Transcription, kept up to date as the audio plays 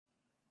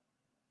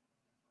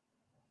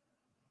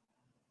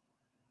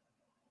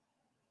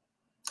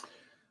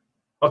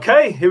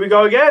Okay, here we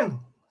go again.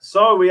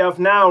 So we have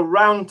now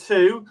round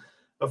 2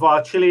 of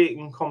our chili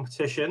eating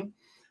competition.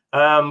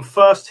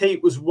 First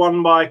heat was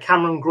won by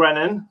Cameron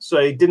Grennan, so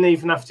he didn't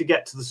even have to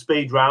get to the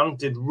speed round.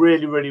 Did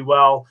really, really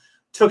well.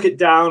 Took it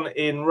down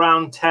in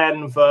round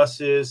 10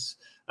 versus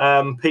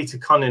Peter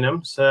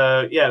Cunningham.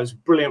 So yeah, it was a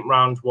brilliant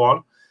round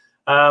 1.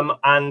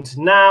 And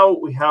now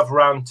we have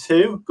round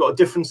 2. Got a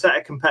different set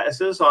of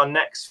competitors, our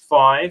next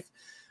 5.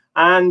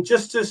 And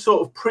just to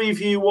sort of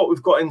preview what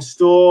we've got in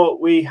store,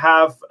 we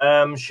have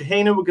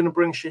Shahina. We're going to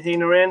bring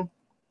Shahina in.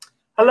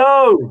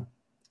 Hello.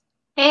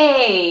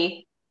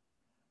 Hey.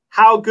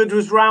 How good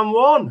was round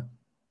 1?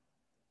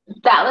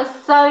 That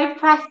was so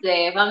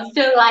impressive. I'm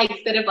still like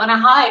sort of on a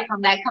high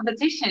from that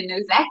competition. It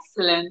was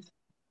excellent.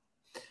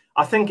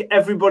 I think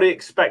everybody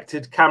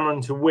expected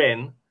Cameron to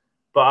win,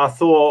 but I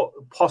thought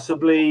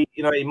possibly,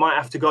 you know, he might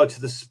have to go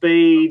to the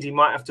speed. He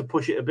might have to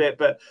push it a bit.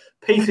 But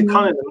Peter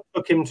Cunningham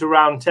took him to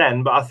round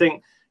 10. But I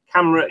think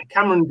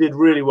Cameron did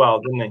really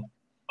well, didn't he?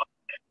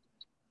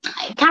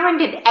 Cameron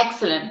did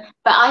excellent.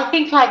 But I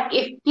think like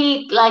if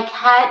Pete like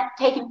had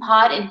taken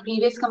part in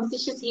previous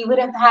competitions, he would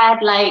have had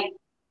like,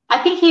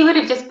 I think he would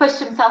have just pushed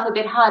himself a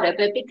bit harder.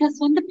 But because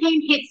when the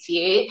pain hits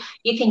you,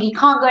 you think he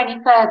can't go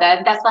any further.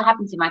 And that's what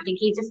happened to him. I think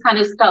he just kind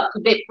of stopped a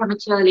bit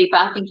prematurely,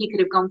 but I think he could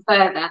have gone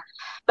further.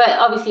 But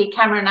obviously,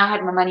 Cameron, I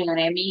had my money on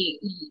him.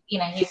 You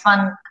know, he's won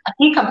a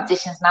few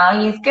competitions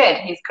now. He's good.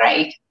 He's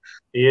great.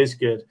 He is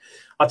good.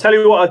 I'll tell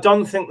you what I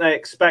don't think they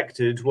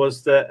expected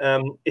was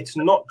that it's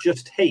not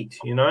just heat,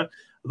 you know.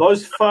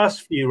 Those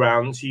first few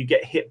rounds, you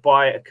get hit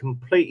by a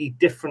completely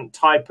different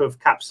type of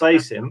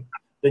capsaicin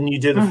than you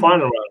do the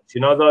final rounds.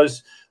 You know,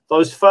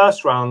 those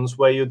first rounds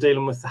where you're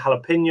dealing with the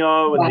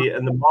jalapeno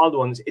and the mild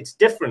ones, it's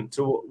different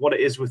to what it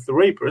is with the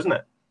Reaper, isn't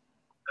it?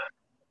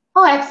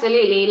 Oh,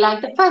 absolutely.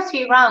 Like the first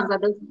few rounds are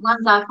the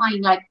ones I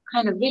find like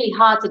kind of really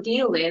hard to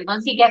deal with.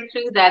 Once you get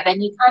through that,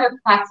 then you kind of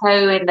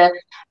plateau in the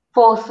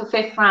 4th or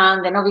 5th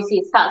round, and obviously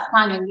it starts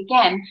climbing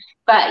again.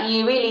 But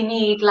you really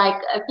need like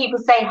people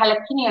say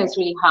jalapeno is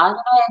really hard,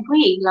 and I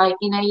agree. Like,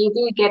 you know, you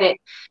do get it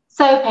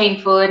so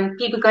painful, and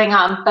people going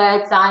out on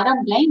bird's eye, I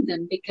don't blame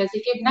them, because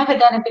if you've never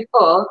done it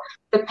before,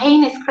 the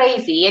pain is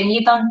crazy, and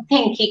you don't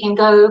think you can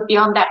go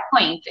beyond that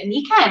point. And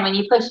you can when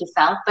you push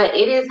yourself, but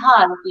it is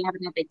hard if you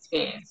haven't had the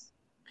experience.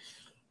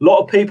 A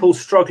lot of people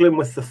struggling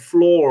with the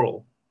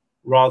floral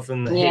rather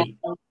than the heat,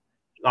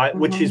 like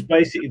which is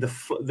basically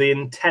the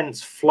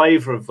intense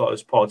flavor of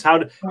those pods. How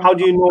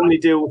do you normally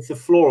deal with the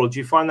floral? Do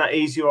you find that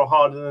easier or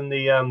harder than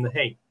the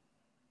heat?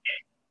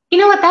 You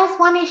know what? That's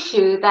one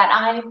issue that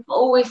I've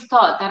always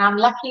thought that I'm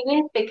lucky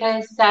with,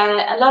 because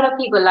a lot of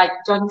people like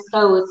John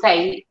Stowe would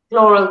say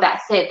floral,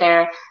 that's it.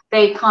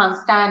 They can't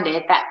stand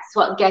it. That's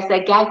what gets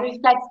their gag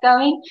reflex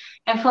going.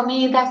 And for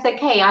me, that's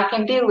okay. I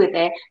can deal with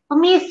it. For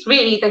me, it's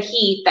really the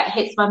heat that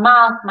hits my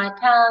mouth, my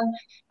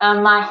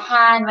tongue, my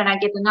hand when I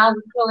get the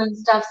alcohol and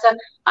stuff. So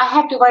I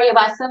have to worry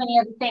about so many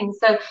other things.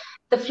 So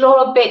the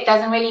floral bit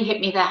doesn't really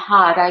hit me that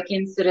hard. I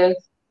can sort of,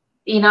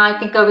 you know, I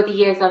think over the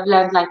years I've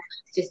learned like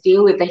just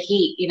deal with the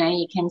heat. You know,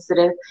 you can sort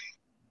of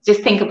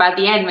just think about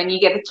the end when you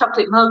get the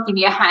chocolate milk in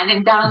your hand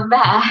and down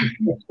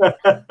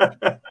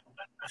there.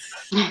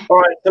 All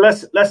right,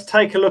 so let's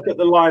take a look at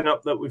the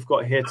lineup that we've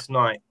got here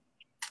tonight.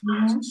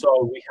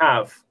 So we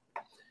have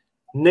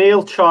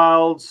Neil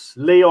Childs,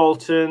 Lee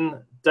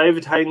Alton,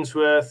 David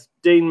Hainsworth,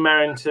 Dean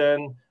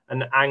Merrington,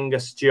 and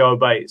Angus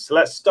Bates. So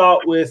let's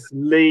start with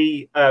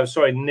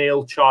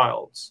Neil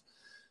Childs.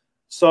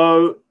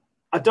 So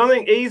I don't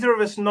think either of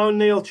us know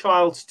Neil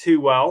Childs too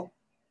well.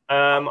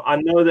 I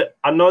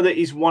know that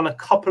he's won a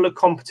couple of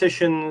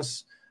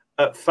competitions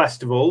at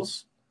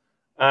festivals.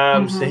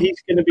 So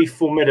he's going to be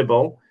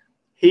formidable.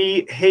 He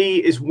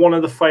is one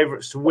of the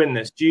favourites to win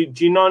this. Do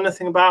you know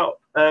anything about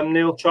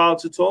Neil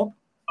Childs at all?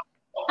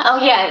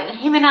 Oh yeah,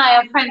 him and I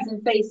are friends on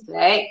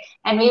Facebook,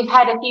 and we've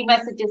had a few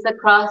messages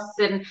across,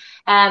 and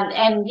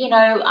you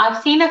know,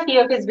 I've seen a few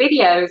of his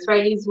videos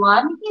where he's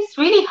won. He's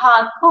really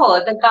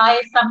hardcore. The guy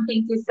is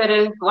something to sort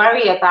of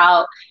worry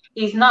about.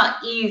 He's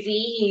not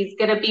easy. He's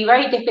going to be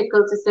very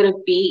difficult to sort of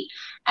beat.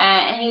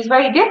 And he's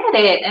very good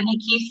at it, and he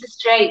keeps a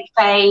straight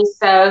face.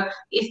 So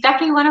he's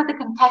definitely one of the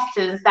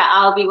contestants that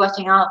I'll be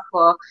watching out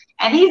for.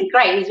 And he's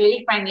great. He's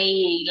really friendly.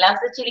 He loves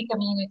the chili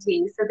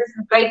community. So this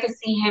is great to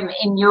see him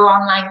in your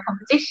online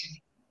competition.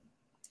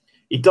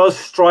 He does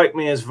strike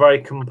me as very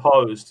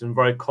composed and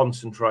very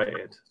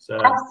concentrated. So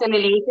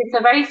absolutely, it's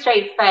a very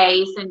straight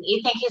face, and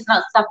you think he's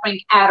not suffering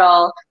at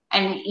all.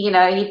 And you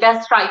know, he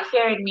does strike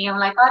fear in me. I'm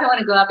like, I don't want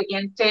to go up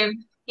against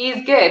him.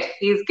 He's good.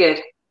 He's good.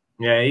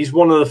 Yeah, he's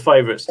one of the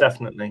favourites,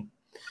 definitely.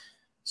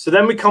 So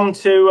then we come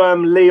to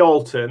Lee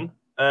Alton.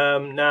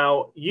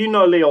 Now, you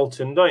know Lee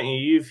Alton, don't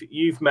you?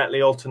 You've met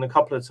Lee Alton a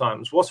couple of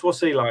times. What's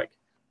he like?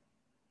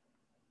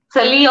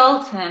 So Lee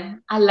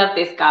Alton, I love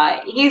this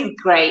guy. He's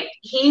great.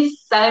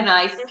 He's so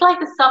nice. He's like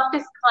the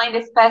softest,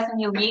 kindest person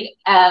you'll meet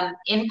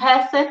in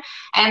person.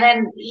 And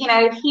then, you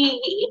know,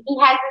 he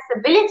has this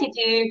ability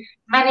to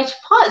manage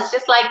pots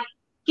just like,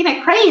 you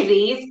know,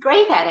 crazy. He's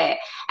great at it.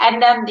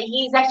 And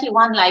he's actually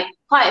won like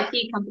quite a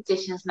few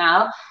competitions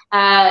now.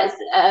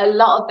 A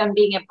lot of them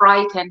being at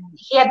Brighton.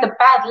 He had the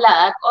bad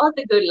luck or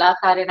the good luck,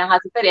 I don't know how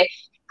to put it,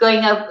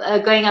 going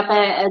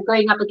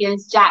up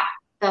against Jack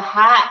the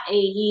Hat.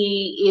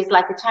 He is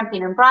like a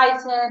champion in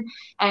Brighton,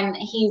 and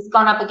he's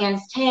gone up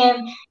against him,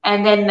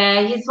 and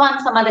then he's won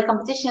some other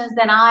competitions.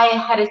 Then I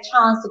had a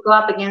chance to go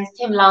up against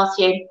him last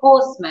year in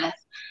Portsmouth,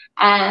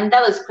 and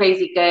that was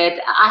crazy good.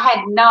 I had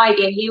no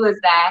idea he was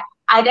there.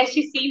 I'd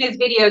actually seen his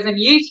videos on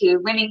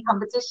YouTube winning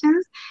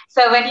competitions.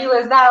 So when he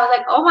was there, I was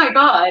like, oh my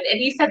God. And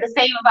he said the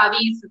same about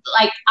me.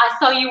 Like, I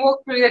saw you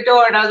walk through the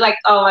door and I was like,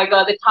 oh my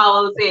God, the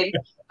towel's in.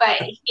 But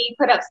he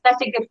put up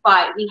such a good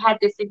fight. We had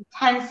this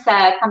intense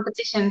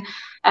competition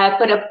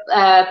put up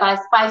by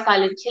Spice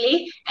Island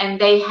Chili, and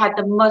they had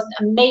the most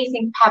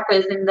amazing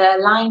peppers in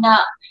the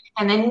lineup.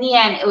 And in the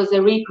end, it was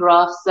a reaper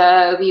off.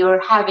 So we were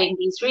having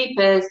these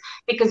reapers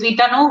because we'd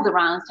done all the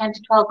rounds, 10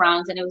 to 12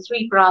 rounds, and it was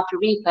reaper after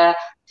reaper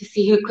to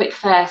see who quit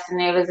first.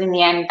 And it was in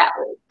the end,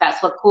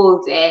 that's what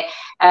called it.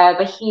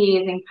 But he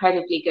is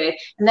incredibly good.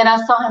 And then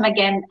I saw him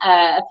again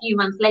a few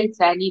months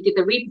later, and he did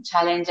the reaper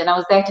challenge, and I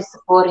was there to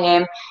support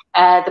him.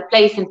 The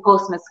place in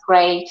Portsmouth's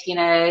great. You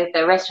know,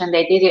 the restaurant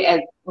they did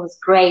it was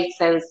great.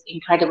 So it was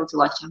incredible to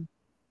watch him.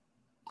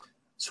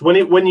 So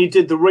when you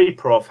did the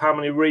reaper off, how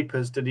many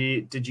reapers did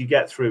you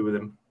get through with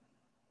him?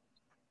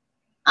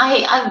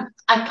 I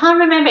can't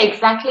remember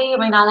exactly. I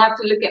mean, I'll have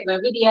to look at my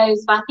videos,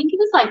 but I think it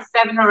was like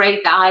 7 or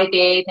 8 that I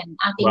did, and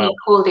I think he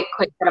called it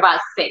quits at about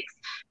 6.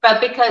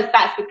 But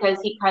that's because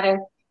he kind of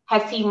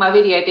has seen my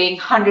video doing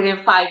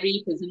 105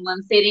 reapers in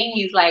one sitting.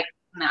 He's like,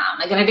 no, I'm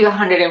not going to do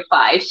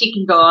 105. She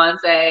can go on.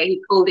 So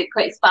he called it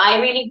quits. But I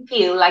really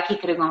feel like he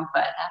could have gone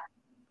further.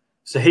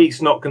 So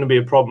heat's not going to be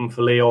a problem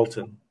for Lee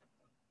Alton?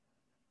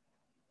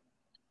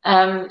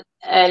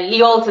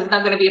 Lee Alton's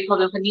not going to be a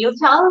problem for Neil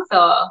Charles?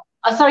 Or,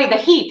 oh, sorry, the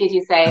heat, did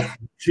you say?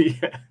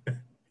 Yeah.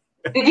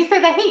 Did you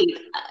say the heat?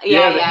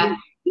 Yeah.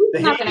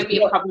 He's not going to be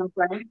a not... problem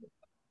for him.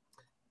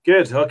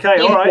 Good. Okay.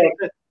 All right.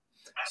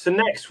 So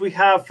next we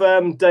have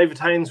David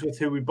Hainsworth,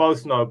 who we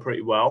both know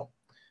pretty well.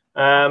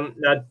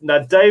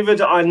 Now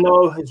David, I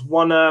know, has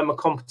won a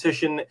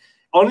competition,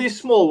 only a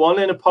small one,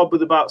 in a pub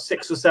with about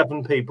 6 or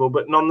 7 people,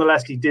 but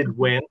nonetheless he did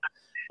win.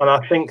 And I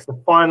think the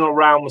final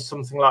round was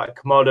something like a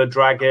Komodo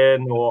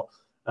dragon or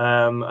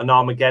an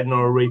Armageddon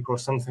or a Reaper or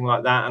something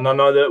like that. And I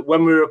know that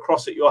when we were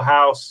across at your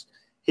house,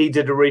 he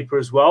did a Reaper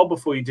as well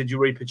before you did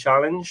your Reaper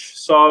challenge.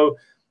 So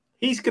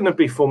he's going to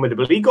be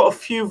formidable. He got a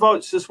few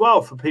votes as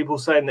well for people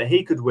saying that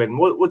he could win.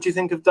 What do you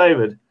think of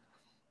David?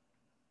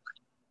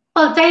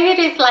 Well, David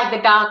is like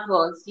the dark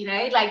horse, you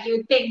know, like you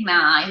would think,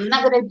 nah, he's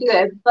not going to do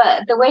it.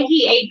 But the way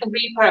he ate the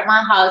Reaper at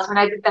my house when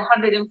I did the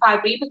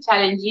 105 Reaper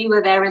challenge, you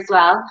were there as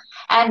well.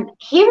 And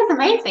he was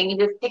amazing. He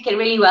just took it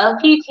really well, a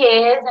few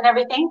tears and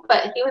everything,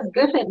 but he was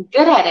good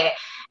at it.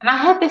 And I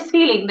had this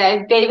feeling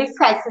that if David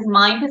sets his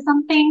mind to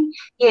something,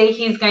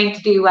 he's going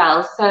to do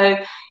well. So,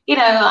 you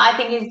know, I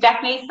think he's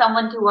definitely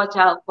someone to watch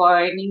out for.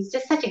 And he's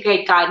just such a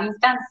great guy. And he's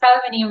done so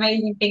many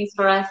amazing things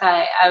for us.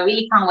 I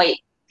really can't wait,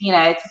 you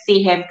know, to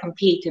see him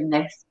compete in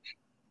this.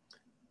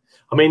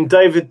 I mean,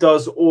 David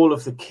does all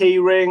of the key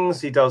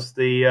rings. He does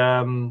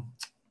the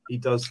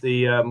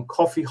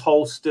coffee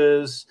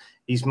holsters.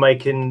 He's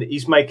making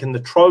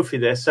the trophy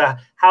there. So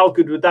how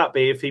good would that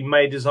be if he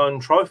made his own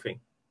trophy?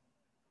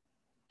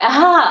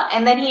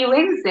 And then he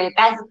wins it.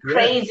 That's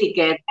crazy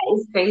good. That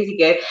is crazy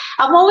good.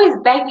 I'm always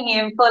begging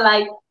him for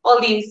like all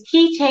these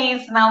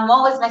keychains, and I'm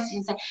always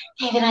messaging saying,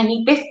 David, I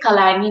need this color,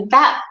 I need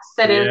that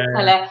sort of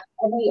color.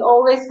 And he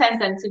always sends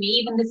them to me,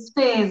 even the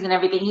spoons and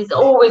everything. He's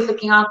always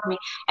looking after me.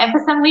 And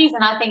for some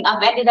reason, I think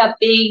I've ended up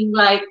being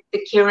like the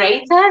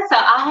curator. So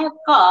I have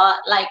got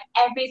like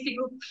every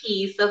single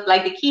piece of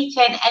like the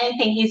keychain,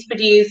 anything he's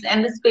produced,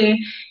 and the spoon,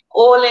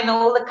 all in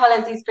all the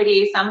colors he's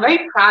produced. I'm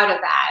very proud of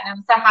that. And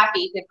I'm so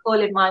happy to call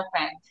him my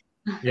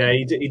friend. Yeah,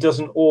 he does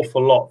an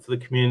awful lot for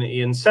the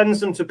community and sends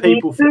them to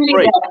people for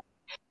free.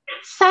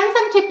 Sends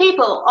them to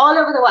people all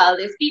over the world.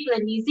 There's people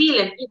in New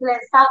Zealand, people in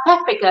South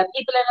Africa,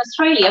 people in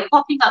Australia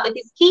popping up with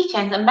these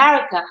keychains.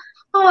 America,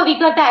 oh, we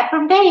got that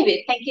from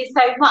David. Thank you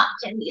so much.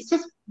 And it's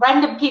just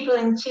random people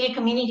in Chile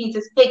community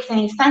just picks and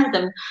he sends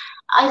them.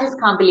 I just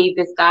can't believe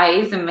this guy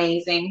is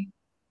amazing.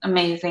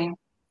 Amazing.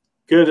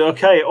 Good.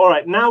 Okay. All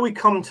right. Now we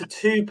come to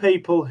 2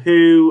 people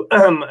who,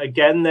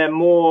 again, they're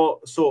more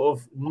sort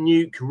of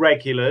nuke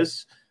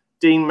regulars.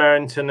 Dean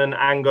Merrington and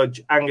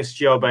Angus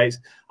Geobates.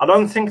 I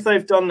don't think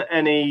they've done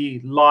any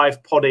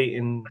live pod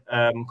eating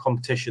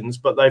competitions,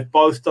 but they've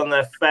both done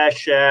their fair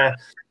share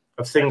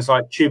of things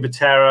like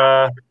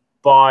Tubaterra,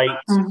 Bite,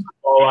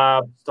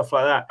 stuff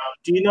like that.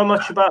 Do you know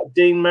much about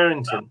Dean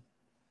Merrington?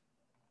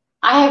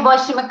 I have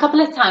watched him a couple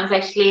of times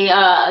actually,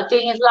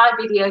 doing his live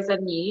videos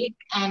on Nuke,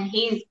 and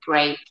he's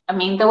great. I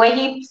mean, the way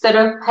he sort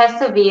of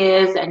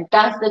perseveres and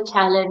does the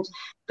challenge,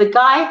 the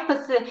guy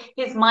puts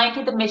his mind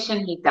to the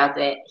mission, he does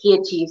it, he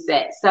achieves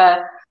it.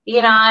 So,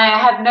 you know, I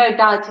have no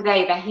doubt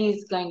today that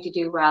he's going to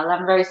do well.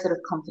 I'm very sort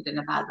of confident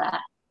about that.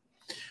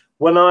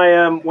 When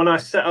I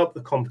set up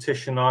the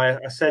competition, I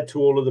said to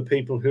all of the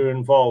people who are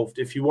involved,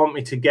 if you want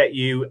me to get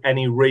you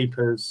any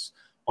Reapers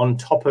on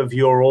top of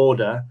your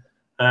order.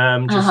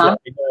 Just let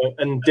me know.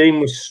 And Dean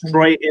was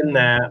straight in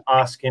there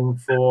asking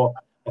for,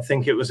 I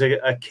think it was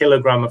a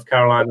kilogram of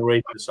Carolina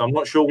Reaper. So I'm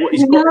not sure what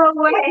he's got. No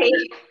way.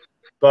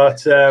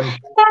 But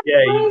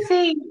yeah,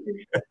 crazy.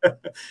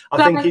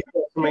 I think he's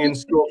got something in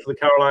store for the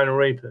Carolina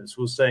Reapers.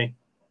 We'll see.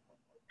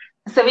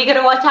 So we're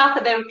gonna watch out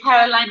for the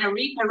Carolina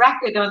Reaper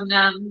record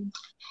on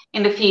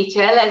in the future.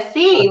 Let's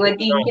see what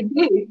Dean can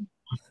do.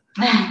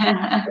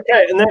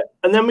 Okay,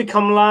 and then we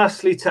come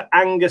lastly to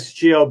Angus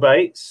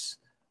GeoBaits.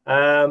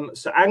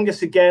 So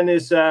Angus again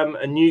is a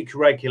nuke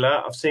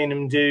regular. I've seen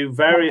him do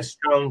various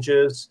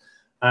challenges.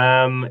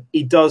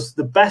 He does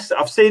the best.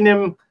 I've seen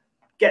him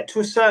get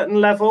to a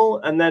certain level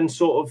and then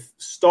sort of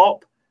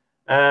stop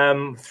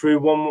through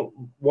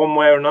one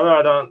way or another.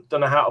 I don't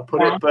know how to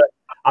put it, but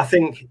I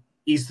think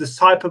he's the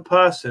type of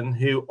person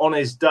who on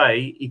his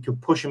day he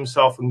could push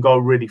himself and go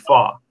really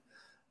far.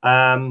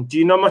 Do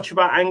you know much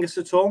about Angus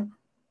at all?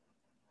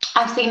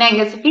 I've seen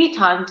Angus a few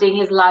times doing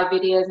his live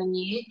videos on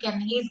Nuke,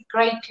 and he's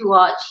great to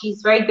watch.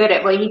 He's very good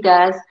at what he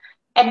does.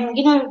 And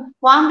you know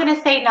what I'm going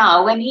to say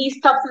now, when he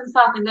stops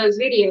himself in those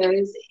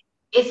videos,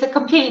 it's a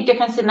completely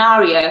different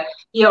scenario.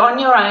 You're on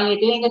your own, you're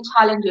doing a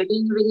challenge, you're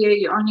doing a video,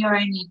 you're on your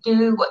own, you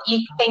do what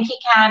you think you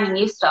can and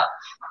you stop.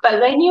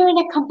 But when you're in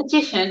a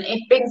competition,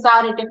 it brings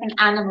out a different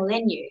animal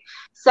in you.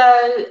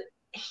 So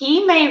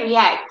he may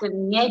react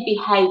and may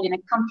behave in a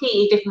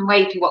completely different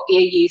way to what we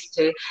are used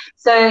to.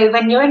 So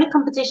when you're in a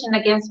competition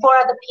against 4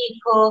 other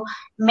people,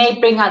 may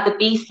bring out the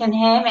beast in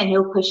him and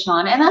he'll push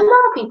on. And a lot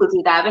of people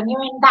do that. When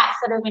you're in that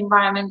sort of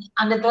environment,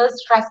 under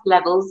those stress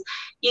levels,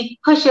 you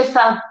push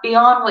yourself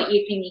beyond what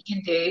you think you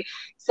can do.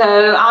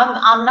 So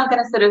I'm not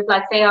going to sort of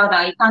like say, oh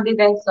no, you can't do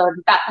this or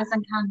that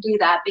person can't do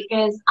that,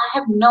 because I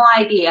have no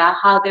idea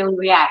how they will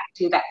react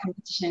to that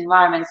competition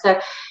environment. So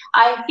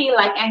I feel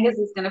like Angus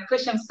is going to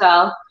push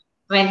himself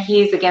when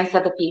he's against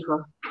other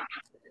people.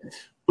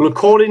 Well,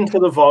 according to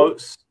the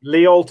votes,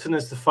 Lee Alton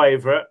is the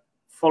favourite,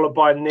 followed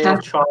by Neil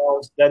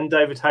Charles, then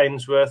David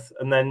Hainsworth,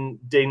 and then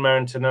Dean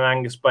Merrington and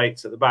Angus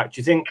Bates at the back. Do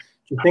you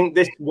think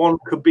this one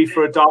could be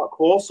for a dark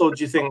horse, or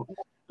do you think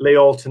Lee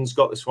Alton's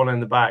got this one in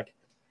the bag?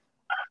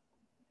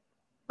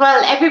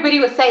 Well,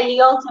 everybody would say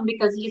Lee Alton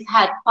because he's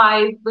had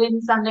 5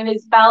 wins under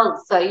his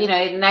belt. So, you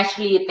know,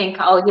 naturally you think,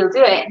 oh, he'll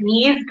do it. And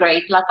he is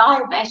great. Like,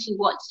 I've actually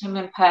watched him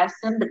in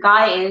person. The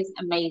guy is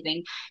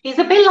amazing. He's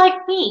a bit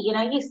like me, you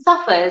know, he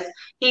suffers.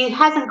 He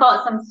hasn't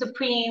got some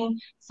supreme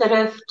sort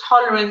of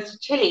tolerance to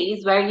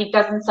chilies where he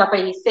doesn't suffer.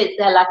 He sits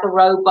there like a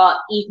robot,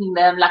 eating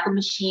them like a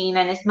machine,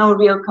 and it's no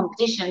real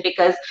competition,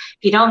 because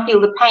if you don't feel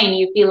the pain,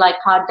 you feel like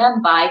hard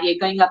done by. You're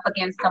going up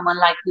against someone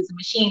like who's a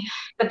machine.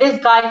 But this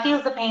guy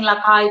feels the pain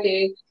like I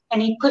do,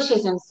 and he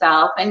pushes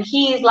himself, and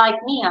he's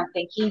like me. I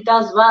think he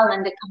does well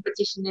in the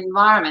competition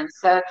environment.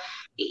 So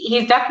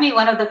he's definitely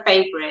one of the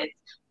favorites.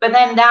 But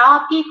then there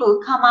are people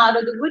who come out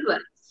of the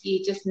woodworks.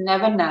 You just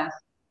never know.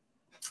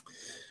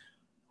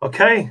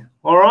 Okay.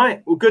 All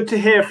right. Well, good to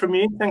hear from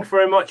you. Thanks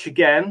very much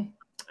again.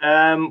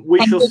 We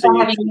shall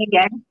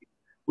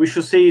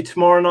see you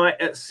tomorrow night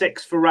at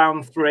 6 for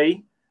round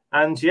 3.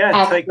 And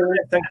yeah, take care.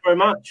 Thanks very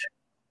much.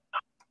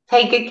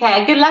 Take good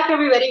care. Good luck,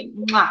 everybody.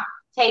 Mwah.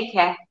 Take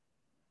care.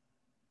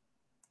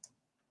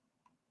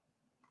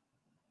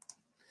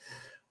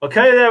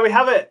 Okay, there we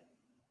have it.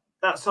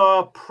 That's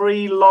our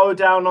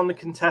pre-lowdown on the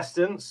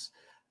contestants.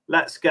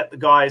 Let's get the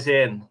guys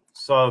in.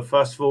 So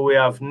first of all, we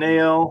have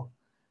Neil.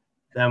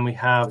 Then we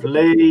have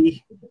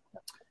Lee.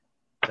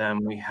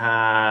 Then we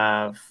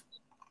have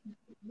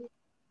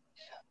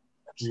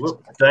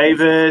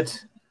David.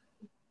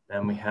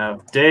 Then we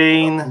have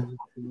Dean.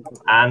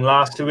 And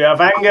lastly, we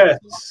have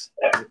Angus.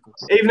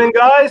 Evening,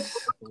 guys.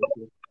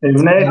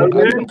 Evening.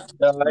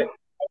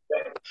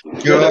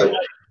 Good.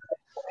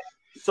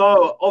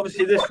 So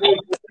obviously this week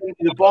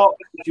in the box,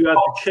 you had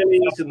the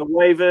chilies and the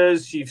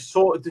waivers. You've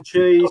sorted the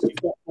chilies. You've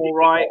got all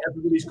right.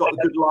 Everybody's got a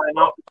good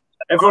lineup.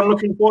 Everyone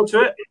looking forward to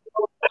it?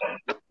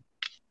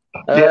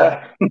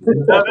 Yeah.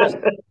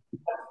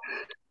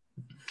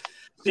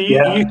 So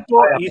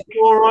you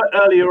saw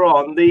earlier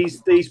on,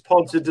 these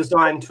pods are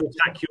designed to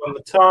attack you on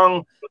the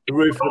tongue, the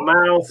roof of the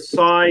mouth,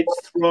 sides,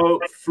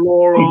 throat,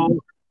 floral,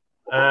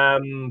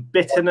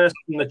 bitterness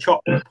from the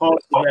chocolate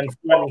pods, and then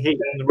finally heat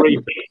from the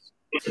reapers.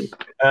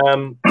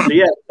 So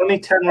yeah, only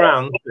 10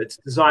 rounds, but it's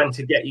designed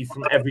to get you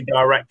from every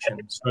direction.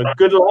 So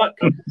good luck.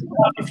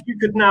 If you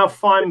could now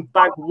find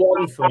bag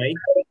 1 for me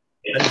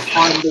and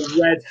find the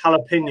red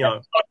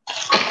jalapeno.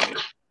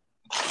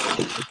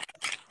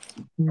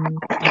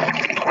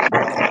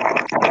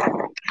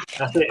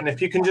 That's it. And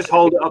if you can just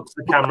hold it up to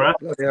the camera.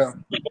 Yeah.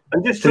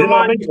 And just to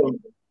remind you,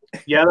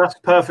 yeah, that's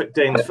perfect,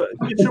 Dean. Just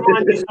to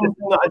remind you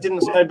something that I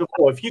didn't say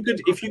before. If you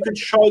could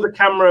show the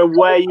camera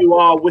where you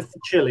are with the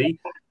chili,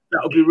 that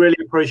would be really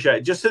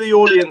appreciated. Just so the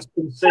audience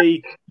can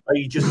see,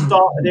 you just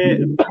started it,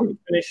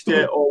 finished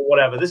it, or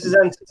whatever. This is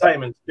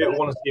entertainment. People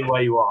want to see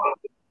where you are.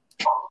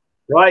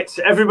 Right,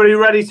 so everybody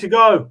ready to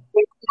go?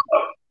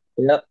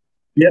 Yep.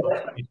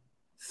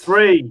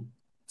 3,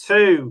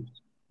 2,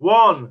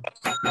 1.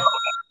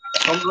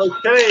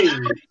 Okay.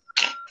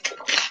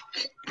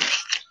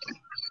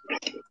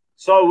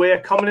 So we're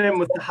coming in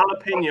with the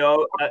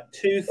jalapeno at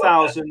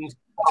 2,000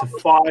 to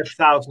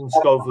 5,000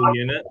 Scoville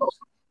units.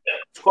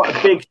 It's quite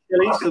a big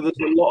chili, so there's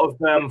a lot of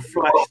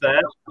flesh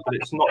there, but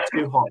it's not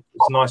too hot.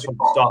 It's a nice one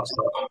to start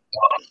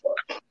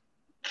with.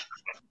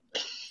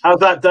 How's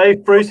that,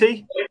 Dave?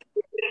 Fruity?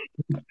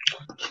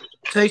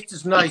 Taste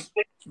is nice.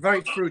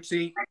 Very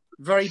fruity.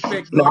 Very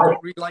big. I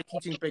don't really like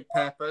eating big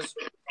peppers.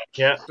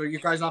 Yeah. So you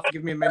guys have to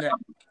give me a minute.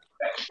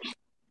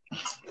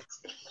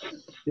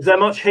 Is there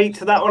much heat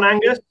to that one,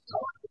 Angus?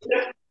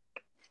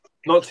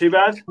 Not too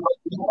bad?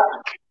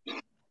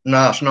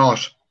 No, it's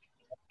nice.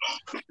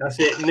 That's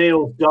it.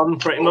 Neil's done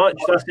pretty much.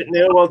 That's it,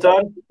 Neil. Well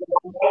done.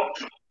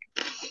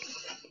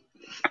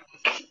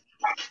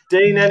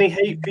 Dean, any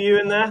heat for you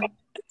in there?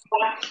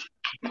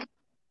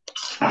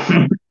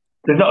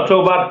 It's not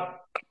too bad.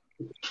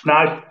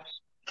 Nice.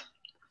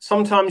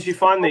 Sometimes you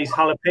find these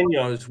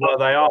jalapenos where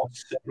they are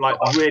like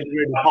really,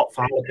 really hot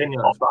for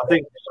jalapenos, but I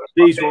think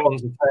these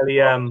ones are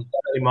fairly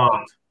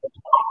marked.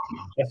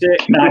 That's it.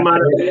 Good man.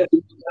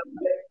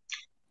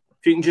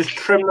 If you can just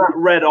trim that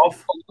red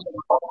off.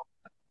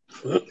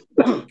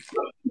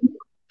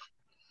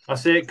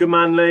 That's it. Good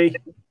man, Lee.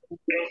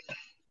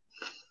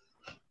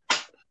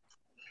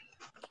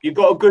 You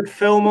got a good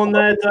film on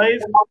there,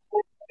 Dave?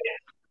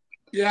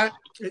 Yeah,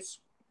 it's.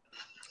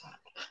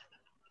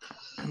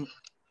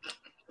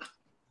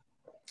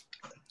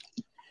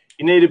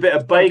 You need a bit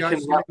of bacon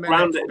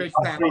around it.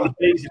 Really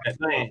easy,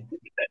 don't you?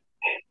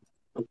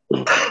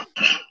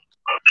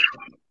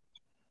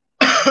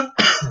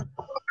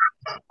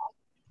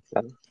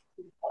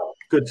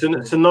 Good.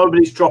 So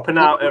nobody's dropping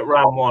out at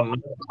round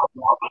one.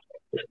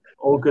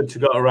 All good to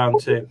go at round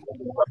two.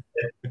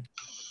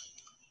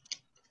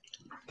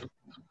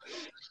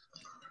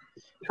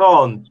 Come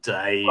on,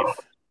 Dave.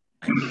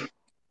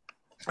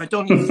 I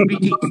don't need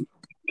speedy.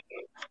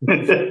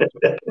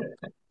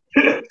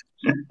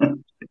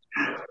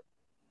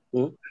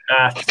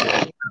 That's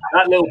it.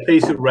 That little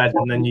piece of red,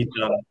 and then you're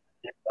done.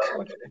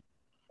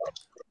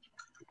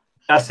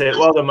 That's it.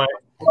 Well done, mate.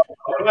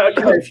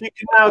 Okay, if you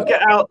can now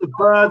get out the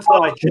bird's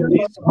eye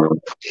chilies,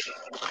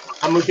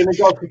 and we're going to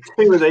go for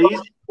two of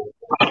these.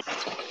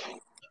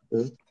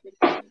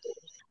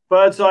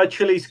 Bird's eye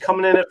chilies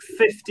coming in at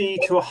 50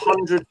 to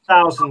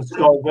 100,000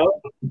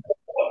 Scoville.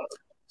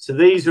 So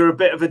these are a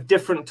bit of a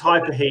different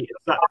type of heat.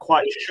 It's that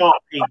quite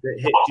sharp heat that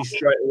hits you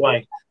straight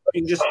away.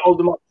 You can just hold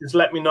them up. Just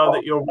let me know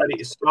that you're ready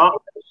to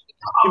start.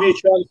 Give you a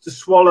chance to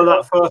swallow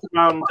that first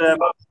round,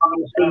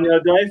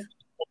 Dave.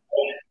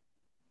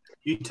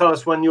 You tell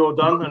us when you're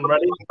done and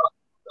ready.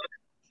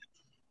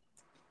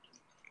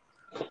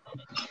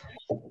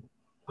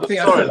 I think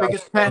that's the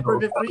biggest pepper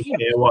I've ever eaten.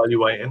 Here while you're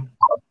waiting.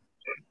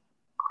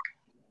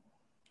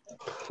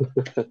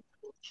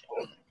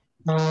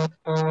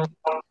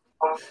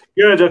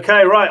 Good.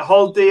 Okay. Right.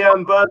 Hold the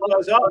bird's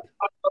eyes up.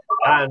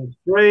 And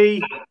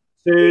 3,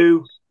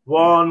 2,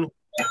 1.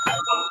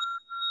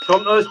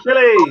 Chomp those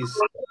chilies.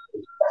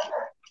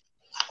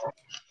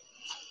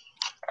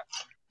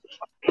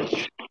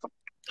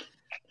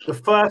 The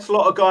first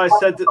lot of guys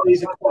said that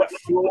these are quite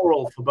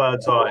floral for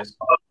bird's eyes.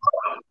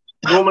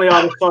 Normally,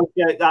 I'd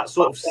associate that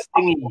sort of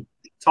stingy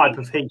type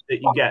of heat that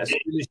you get as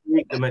soon as you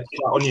eat them. It's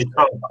like on your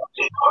tongue.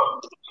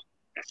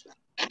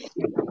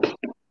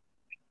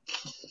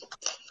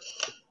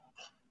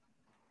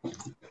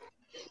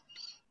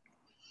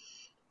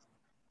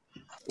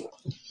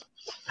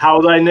 How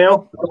are they,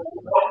 Neil?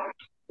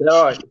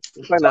 All right.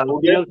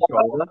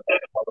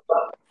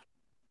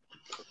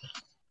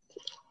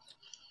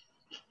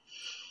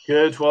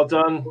 Good, well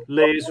done.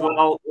 Lee as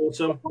well,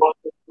 awesome.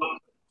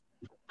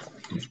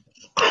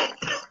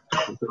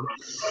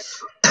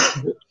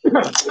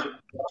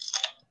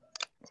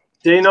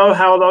 Dino,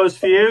 how are those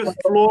for you?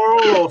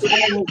 Floral or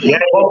something?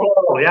 Yeah,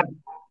 floral, yeah.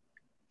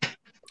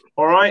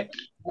 All right.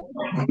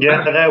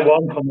 Yeah, they're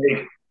one for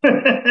me.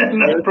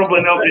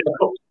 Probably not.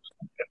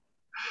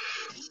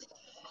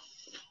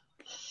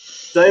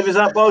 Dave, is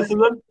that both of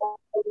them?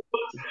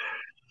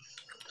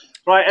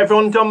 Right,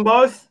 everyone done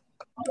both?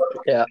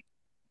 Yeah.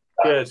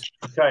 Good.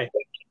 Okay.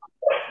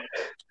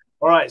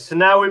 All right. So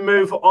now we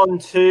move on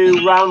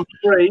to round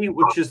 3,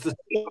 which is the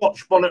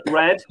Scotch bonnet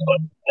red.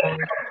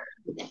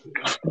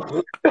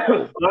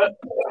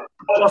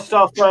 Just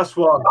our first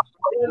one.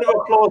 Round of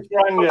applause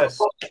for Angus.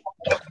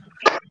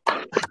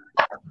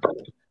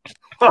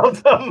 Well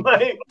done,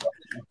 mate.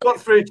 Got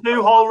through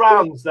 2 whole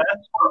rounds there.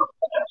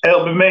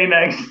 It'll be me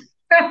next.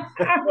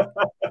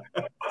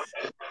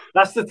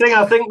 That's the thing.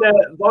 I think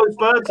that those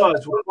bird's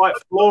eyes were quite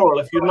floral.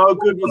 If you're no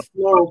good with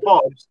floral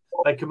pods,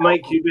 they can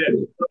make you a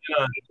bit.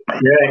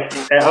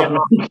 Yeah.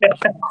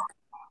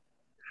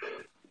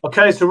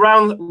 Okay, so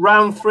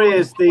round 3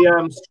 is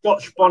the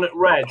Scotch bonnet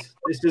red.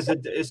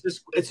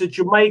 It's a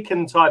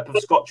Jamaican type of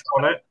Scotch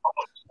bonnet,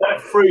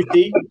 quite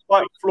fruity,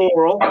 quite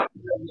floral.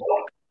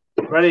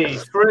 Ready?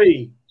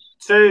 3,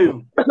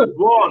 2,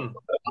 1.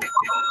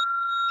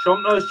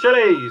 Chomp those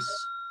chilies.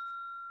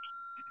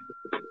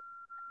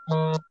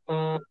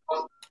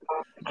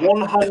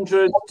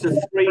 100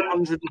 to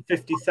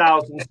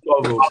 350,000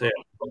 Scovilles here.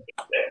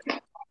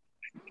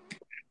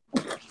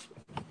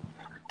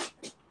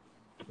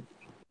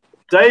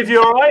 Dave,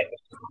 you all right?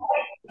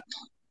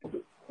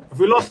 Have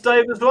we lost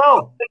Dave as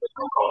well?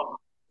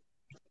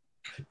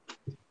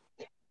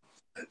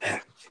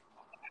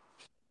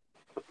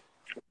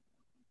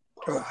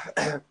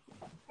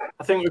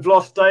 I think we've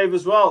lost Dave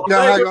as well.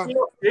 No, Dave, hang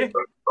on.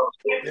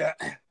 Yeah.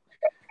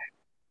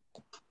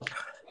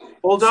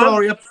 All done?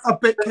 Sorry, a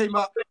bit came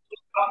up.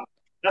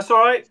 That's all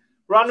right.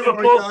 Round of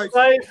applause for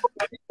Dave.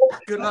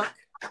 Good luck.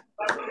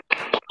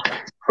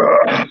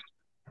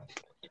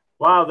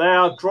 Wow, they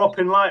are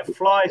dropping like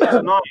flies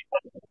tonight.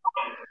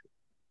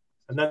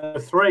 And then the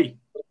 3.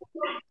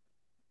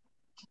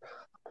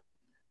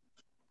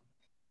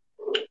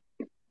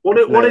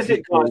 What is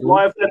it, guys?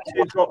 Why have them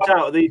 2 dropped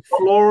out? Are these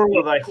floral?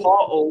 Are they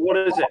hot? Or what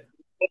is it?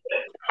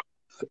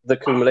 The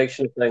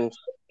accumulation things.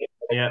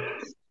 Yeah.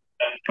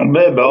 Are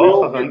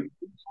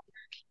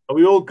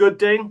we all good,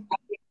 Dean?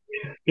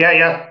 Yeah,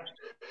 yeah.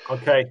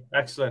 Okay,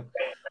 excellent.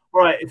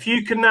 All right, if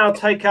you can now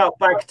take out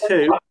bag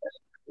 2.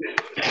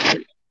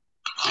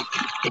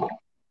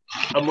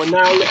 And we're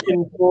now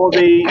looking for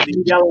the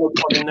yellow one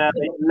in there,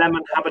 the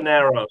lemon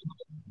habanero.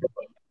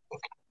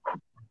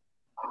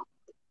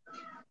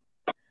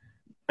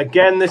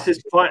 Again, this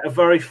is quite a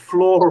very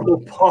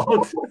floral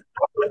pod.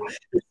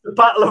 It's the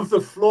battle of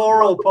the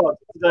floral pod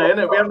today, isn't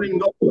it? We haven't even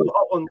got the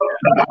hot one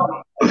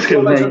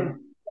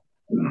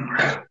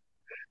yet.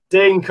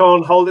 Dean, come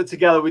on, hold it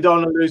together. We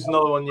don't want to lose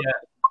another one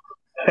yet.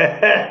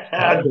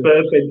 That's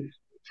perfect.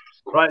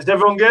 Right, is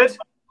everyone good?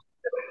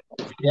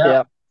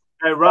 Yeah.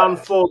 Okay, round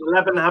 4, the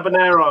lemon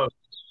habanero.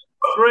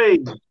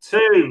 3,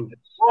 2,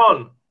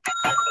 1.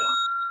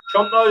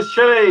 Chomp those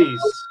chilies.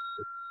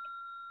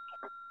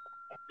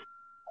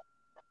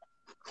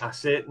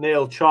 That's it.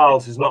 Neil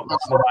Childs is not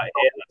messing about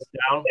here. That's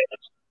down.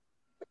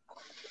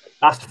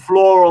 That's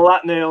floral,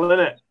 that Neil, isn't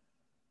it?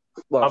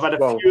 Well, I've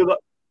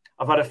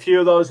had a few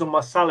of those on my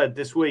salad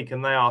this week,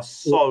 and they are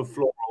so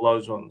floral.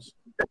 Those ones.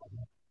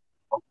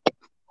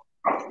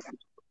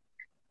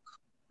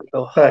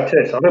 Oh, That's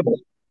it.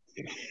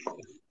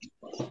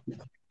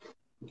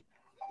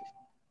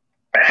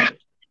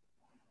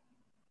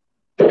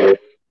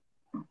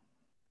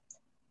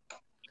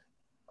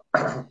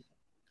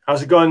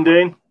 How's it going,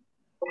 Dean?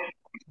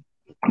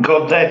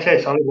 Good, that's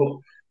it.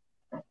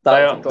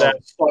 They're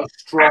so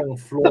strong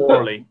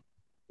florally.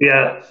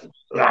 Yeah.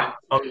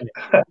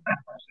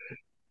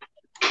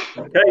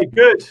 Okay,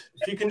 good.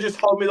 If you can just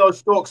hold me those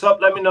stalks up,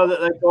 let me know that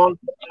they're gone.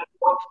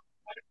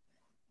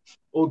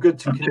 All good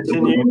to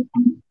continue.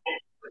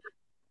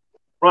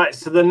 Right,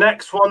 so the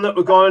next one that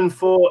we're going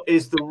for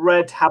is the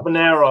red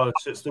habanero.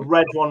 So it's the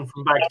red one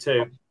from bag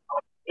 2.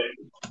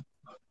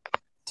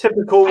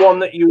 Typical one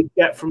that you would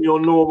get from your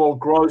normal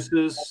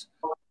grocers.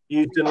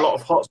 Used in a lot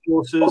of hot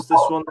sauces.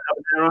 This one, the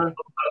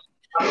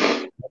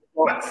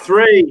habanero.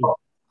 3,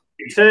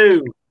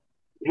 2,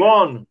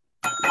 1.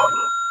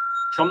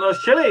 Chomp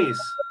those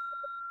chilies.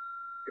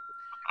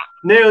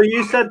 Neil,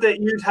 you said that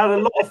you'd had a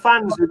lot of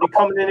fans who'd be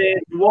coming in here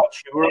to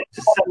watch you. We're up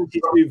to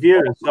 72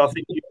 viewers. So I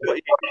think you've got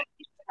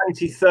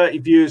 20, 30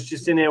 viewers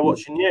just in here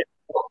watching you.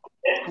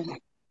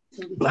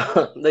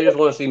 They just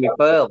want to see me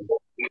fail.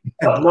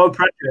 No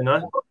pressure,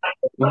 no?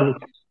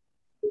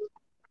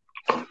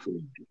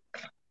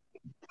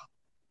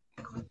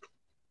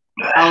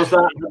 How's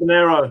that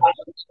habanero?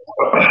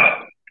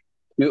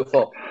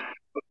 Beautiful.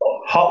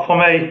 Hot for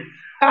me.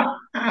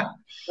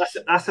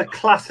 That's a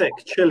classic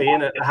chili,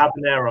 isn't it? The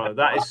habanero.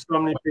 That is so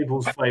many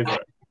people's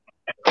favourite.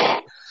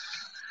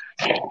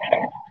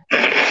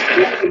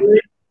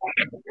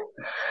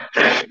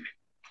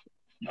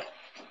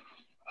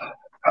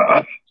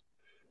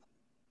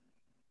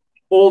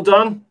 All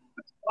done?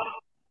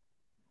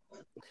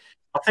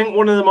 I think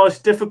one of the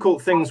most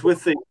difficult things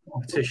with the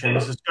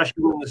competitions,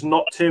 especially when there's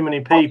not too many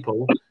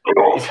people,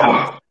 is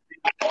how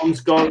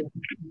ones go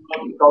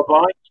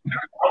by.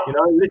 You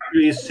know,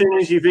 literally as soon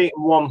as you've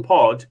eaten one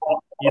pod,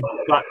 you've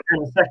got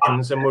 10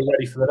 seconds and we're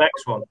ready for the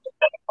next one.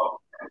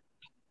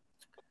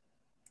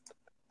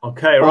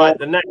 Okay, right,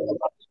 the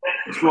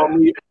next one,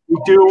 we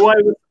do away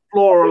with the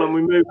floral and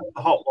we move to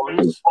the hot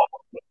ones.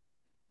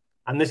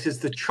 And this is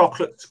the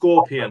chocolate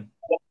scorpion.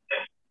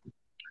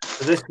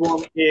 So this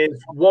one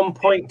is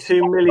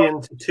 1.2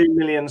 million to 2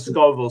 million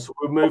Scoville. So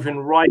we're moving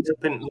right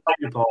up into the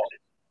super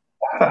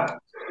hot.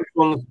 This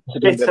one's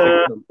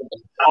bitter,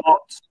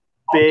 hot,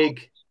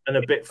 big, and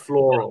a bit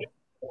floral.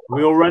 Are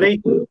we all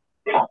ready?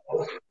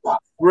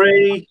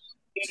 3,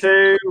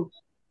 2,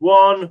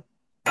 1.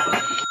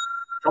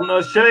 Come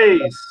those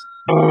chilies.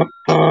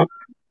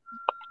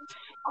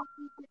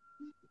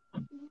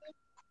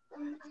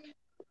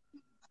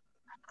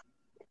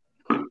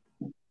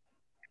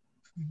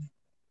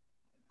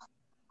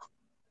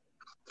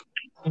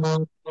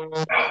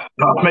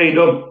 That's me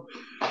done.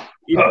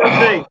 You know what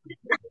I think?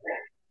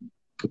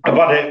 I've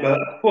had it,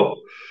 but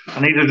I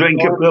need a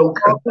drink of milk.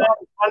 Round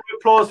of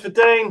applause for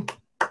Dean.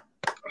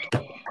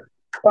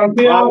 Thank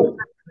you.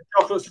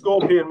 Chocolate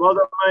scorpion. Well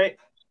done, mate.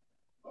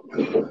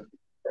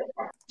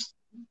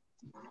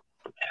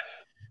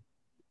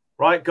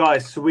 Right,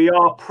 guys. So we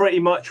are pretty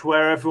much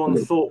where everyone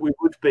thought we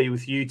would be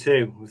with you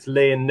two, with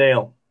Lee and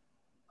Neil.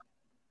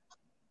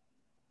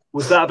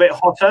 Was that a bit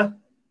hotter?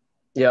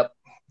 Yep.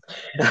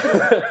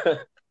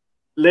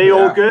 Lee,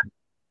 all good?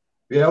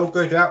 Yeah, all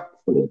good, yeah.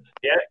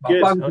 Yeah,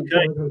 good.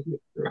 Okay.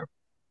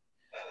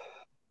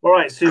 All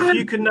right. So if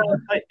you can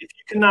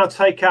now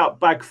take out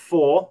bag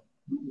 4.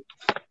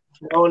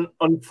 Now,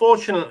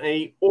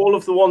 unfortunately, all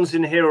of the ones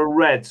in here are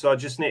red, so I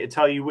just need to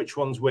tell you which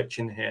one's which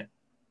in here.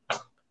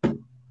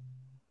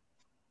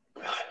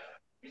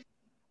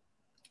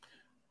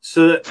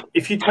 So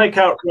if you take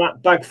out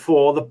bag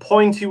 4, the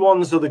pointy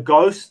ones are the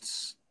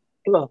ghosts.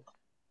 The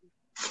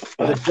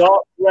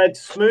dark red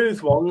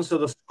smooth ones are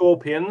the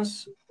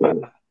scorpions.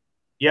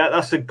 Yeah,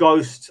 that's a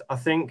ghost, I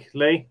think,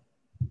 Lee.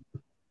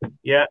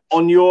 Yeah,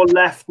 on your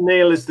left,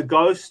 Neil, is the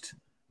ghost.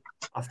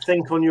 I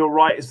think on your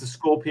right is the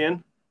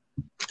scorpion.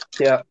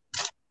 Yeah.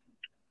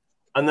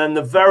 And then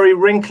the very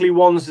wrinkly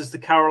ones is the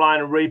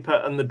Carolina Reaper,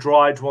 and the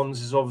dried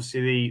ones is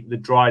obviously the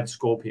dried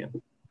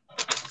scorpion.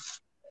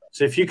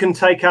 So if you can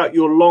take out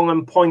your long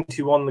and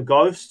pointy one, the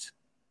ghost,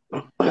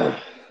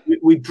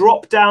 we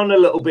drop down a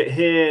little bit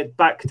here,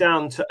 back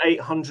down to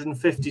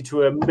 850 to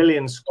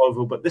 1,000,000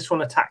 Scoville, but this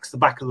one attacks the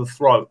back of the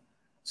throat.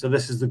 So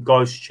this is the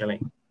ghost chili.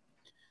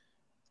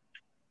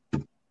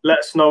 Let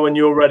us know when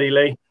you're ready,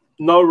 Lee.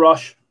 No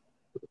rush.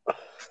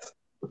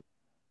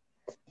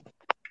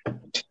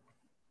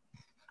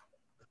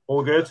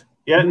 All good?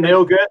 Yeah,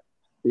 Neil, good?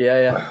 Yeah,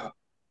 yeah.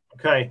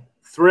 Okay,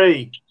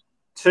 3,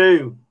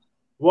 2,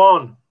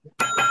 1.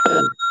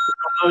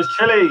 Those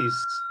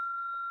chilies.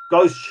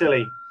 Ghost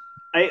chili.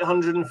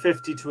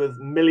 850 to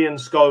 1,000,000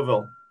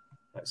 Scoville.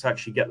 Let's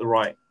actually get the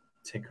right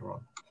ticker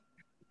on.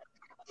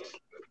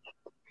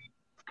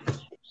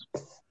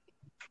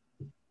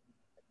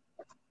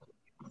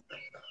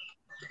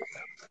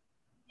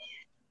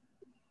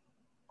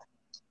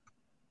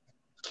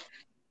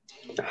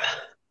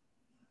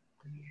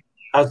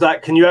 How's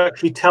that? Can you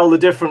actually tell the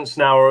difference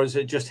now, or is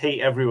it just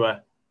heat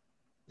everywhere?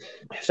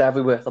 It's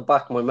everywhere. The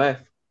back of my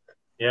mouth.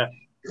 Yeah.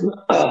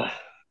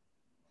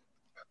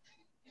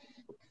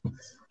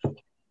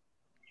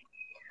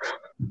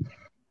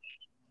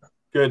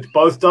 Good.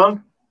 Both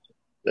done?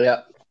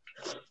 Yeah.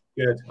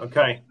 Good.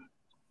 Okay.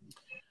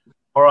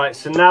 All right.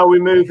 So now we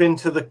move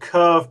into the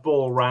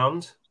curveball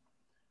round,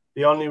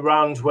 the only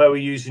round where we're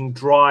using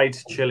dried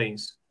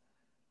chilies.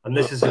 And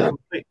this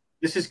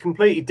is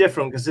completely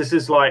different, because this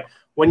is like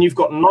when you've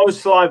got no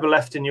saliva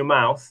left in your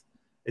mouth,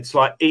 it's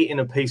like eating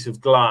a piece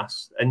of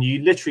glass, and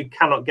you literally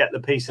cannot get the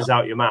pieces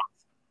out your mouth.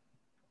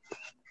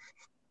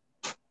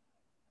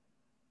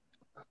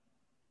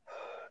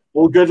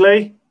 All good,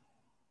 Lee?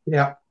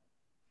 Yeah.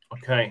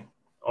 Okay.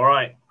 All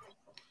right.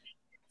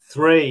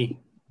 3,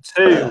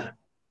 2,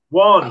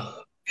 1.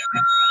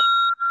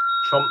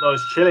 Chomp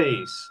those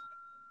chilies.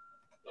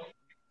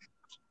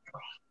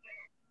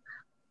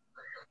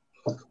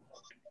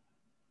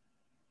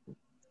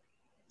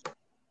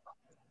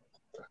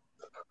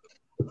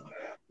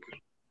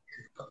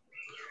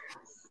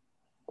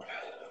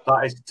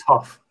 That is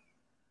tough.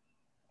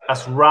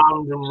 That's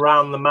round and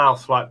round the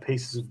mouth like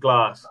pieces of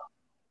glass.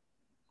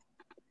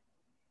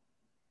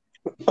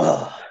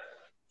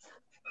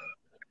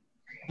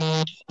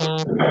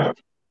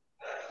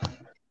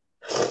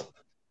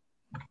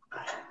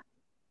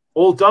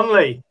 All done,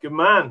 Lee. Good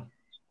man.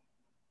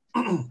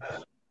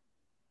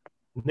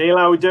 Neil,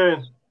 how are we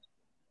doing?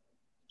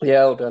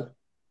 Yeah, all done.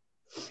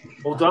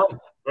 All done.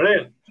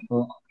 Brilliant.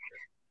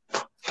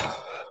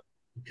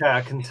 Okay,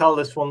 I can tell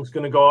this one's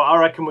going to go. I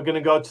reckon we're going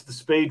to go to the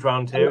speed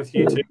round here with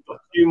you two. Got a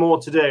few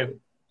more to do.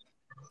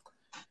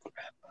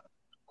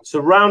 So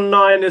round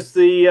 9 is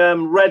the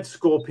red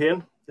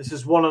scorpion. This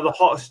is one of the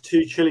hottest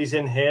 2 chilies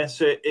in here.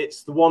 So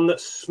it's the one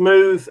that's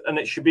smooth, and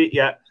it should be,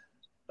 yeah,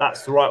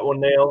 that's the right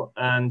one, Neil.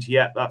 And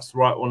yeah, that's the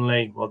right one,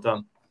 Lee. Well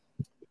done.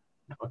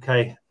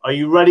 Okay, are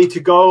you ready to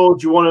go, or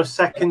do you want a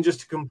second just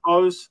to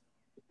compose?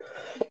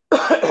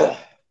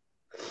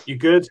 You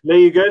good?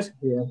 Lee, you good?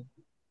 Yeah.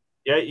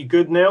 Yeah, you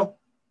good, Neil?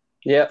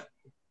 Yeah.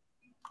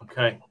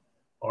 Okay.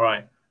 All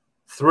right.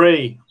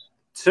 3,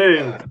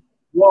 2,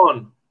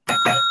 1.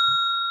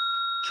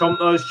 Chomp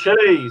those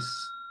chilies.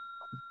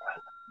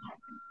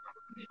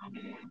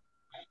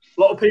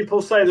 A lot of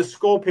people say the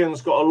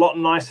scorpion's got a lot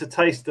nicer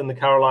taste than the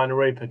Carolina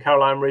Reaper.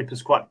 Carolina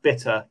Reaper's quite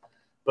bitter,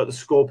 but the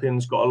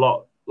scorpion's got a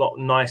lot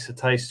nicer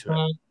taste to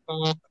it.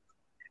 Can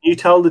you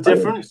tell the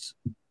difference?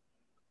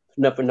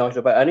 Nothing nice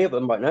about any of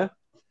them right now.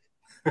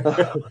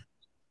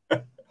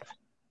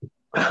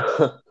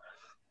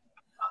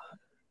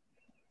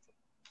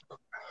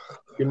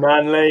 Good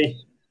man,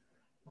 Lee.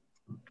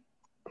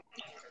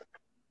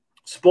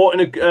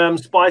 Sporting a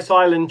Spice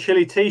Island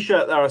chili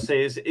T-shirt there, I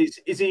see.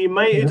 Is he your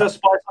mate who does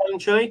Spice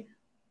Island chili?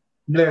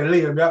 Yeah,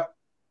 Liam, yeah.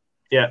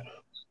 Yeah.